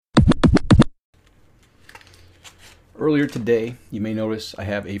Earlier today, you may notice I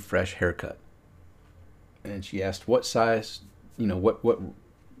have a fresh haircut. And she asked, what size, what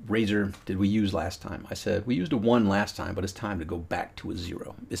razor did we use last time? I said, we used a 1 last time, but it's time to go back to a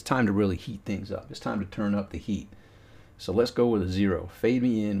 0. It's time to really heat things up. It's time to turn up the heat. So let's go with a 0. Fade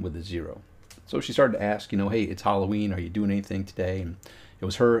me in with a 0. So she started to ask, hey, it's Halloween. Are you doing anything today? And it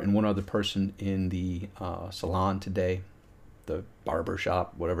was her and one other person in the salon today, the barber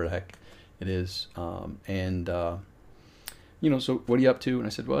shop, whatever the heck it is. So what are you up to? And I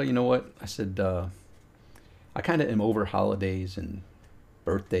said, well, you know what? I said, I kind of am over holidays and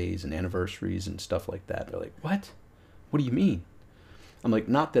birthdays and anniversaries and stuff like that. They're like, what? What do you mean? I'm like,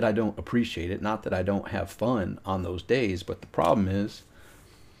 not that I don't appreciate it, not that I don't have fun on those days, but the problem is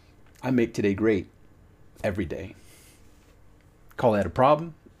I make today great every day. Call that a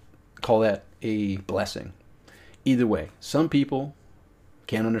problem, call that a blessing. Either way, some people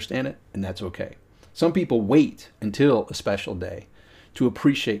can't understand it, and that's okay. Some people wait until a special day to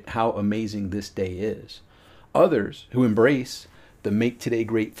appreciate how amazing this day is. Others who embrace the Make Today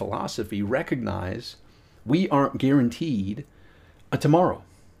Great philosophy recognize we aren't guaranteed a tomorrow.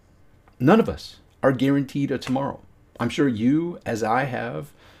 None of us are guaranteed a tomorrow. I'm sure you, as I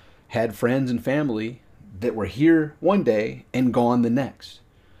have, had friends and family that were here one day and gone the next.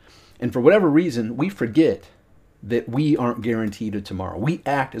 And for whatever reason, we forget that we aren't guaranteed a tomorrow. We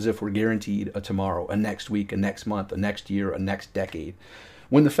act as if we're guaranteed a tomorrow, a next week, a next month, a next year, a next decade.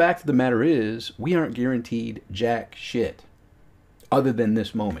 When the fact of the matter is, we aren't guaranteed jack shit other than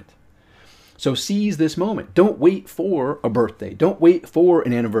this moment. So seize this moment. Don't wait for a birthday. Don't wait for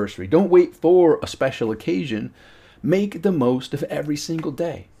an anniversary. Don't wait for a special occasion. Make the most of every single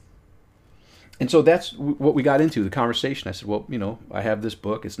day. And so that's what we got into, the conversation. I said, well, I have this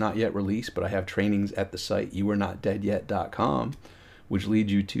book. It's not yet released, but I have trainings at the site youarenotdeadyet.com, which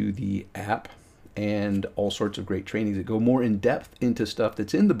leads you to the app and all sorts of great trainings that go more in depth into stuff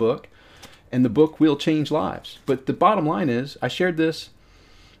that's in the book. And the book will change lives. But the bottom line is, I shared this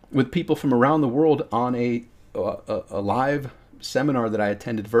with people from around the world on a live seminar that I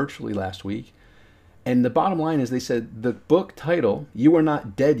attended virtually last week. And the bottom line is, they said the book title, You Are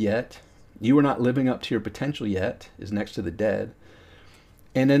Not Dead Yet, You Are Not Living Up to Your Potential Yet, is next to the dead.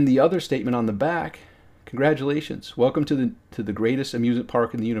 And then the other statement on the back, congratulations, welcome to the greatest amusement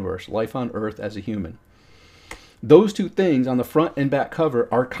park in the universe, life on earth as a human. Those two things on the front and back cover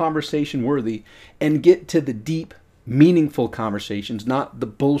are conversation worthy and get to the deep, meaningful conversations, not the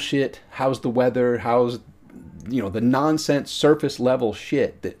bullshit, how's the weather, how's, the nonsense surface level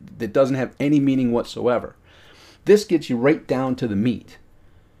shit that doesn't have any meaning whatsoever. This gets you right down to the meat.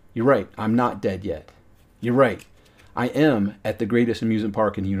 You're right, I'm not dead yet. You're right, I am at the greatest amusement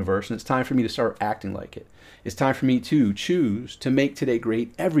park in the universe, and it's time for me to start acting like it. It's time for me to choose to make today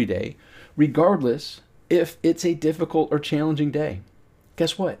great every day, regardless if it's a difficult or challenging day.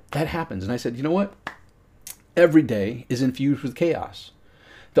 Guess what? That happens. And I said, you know what? Every day is infused with chaos.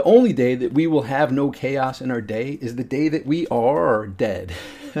 The only day that we will have no chaos in our day is the day that we are dead.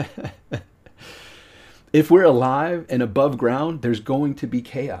 If we're alive and above ground, there's going to be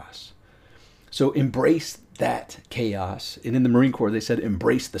chaos. So embrace that chaos. And in the Marine Corps, they said,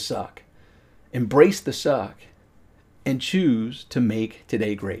 embrace the suck. Embrace the suck and choose to make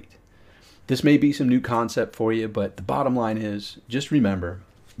today great. This may be some new concept for you, but the bottom line is, just remember,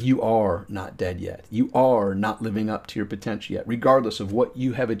 you are not dead yet. You are not living up to your potential yet, regardless of what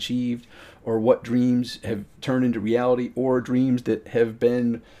you have achieved or what dreams have turned into reality or dreams that have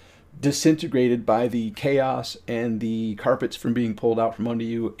been disintegrated by the chaos and the carpets from being pulled out from under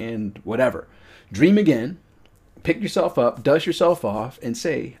you and whatever. Dream again, pick yourself up, dust yourself off, and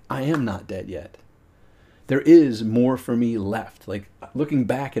say, I am not dead yet. There is more for me left. Like, looking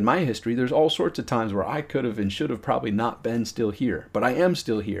back in my history, there's all sorts of times where I could have and should have probably not been still here, but I am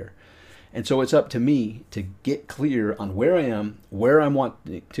still here. And so it's up to me to get clear on where I am, where I want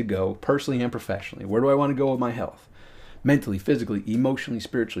to go personally and professionally. Where do I want to go with my health? Mentally, physically, emotionally,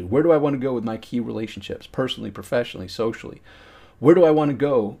 spiritually. Where do I want to go with my key relationships, personally, professionally, socially? Where do I want to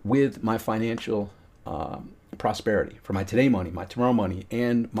go with my financial prosperity, for my today money, my tomorrow money,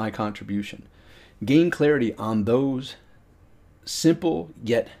 and my contribution? Gain clarity on those simple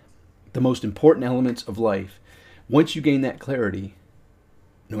yet the most important elements of life. Once you gain that clarity,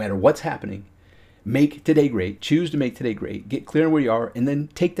 no matter what's happening, make today great. Choose to make today great. Get clear on where you are, and then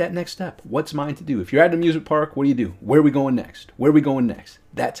take that next step. What's mine to do? If you're at an amusement park, what do? Where are we going next? Where are we going next?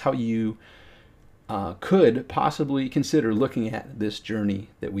 That's how you could possibly consider looking at this journey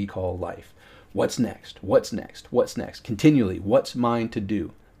that we call life. What's next? What's next? What's next? Continually, what's mine to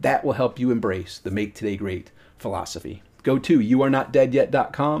do? That will help you embrace the Make Today Great philosophy. Go to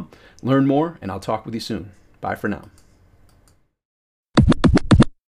youarenotdeadyet.com, learn more, and I'll talk with you soon. Bye for now.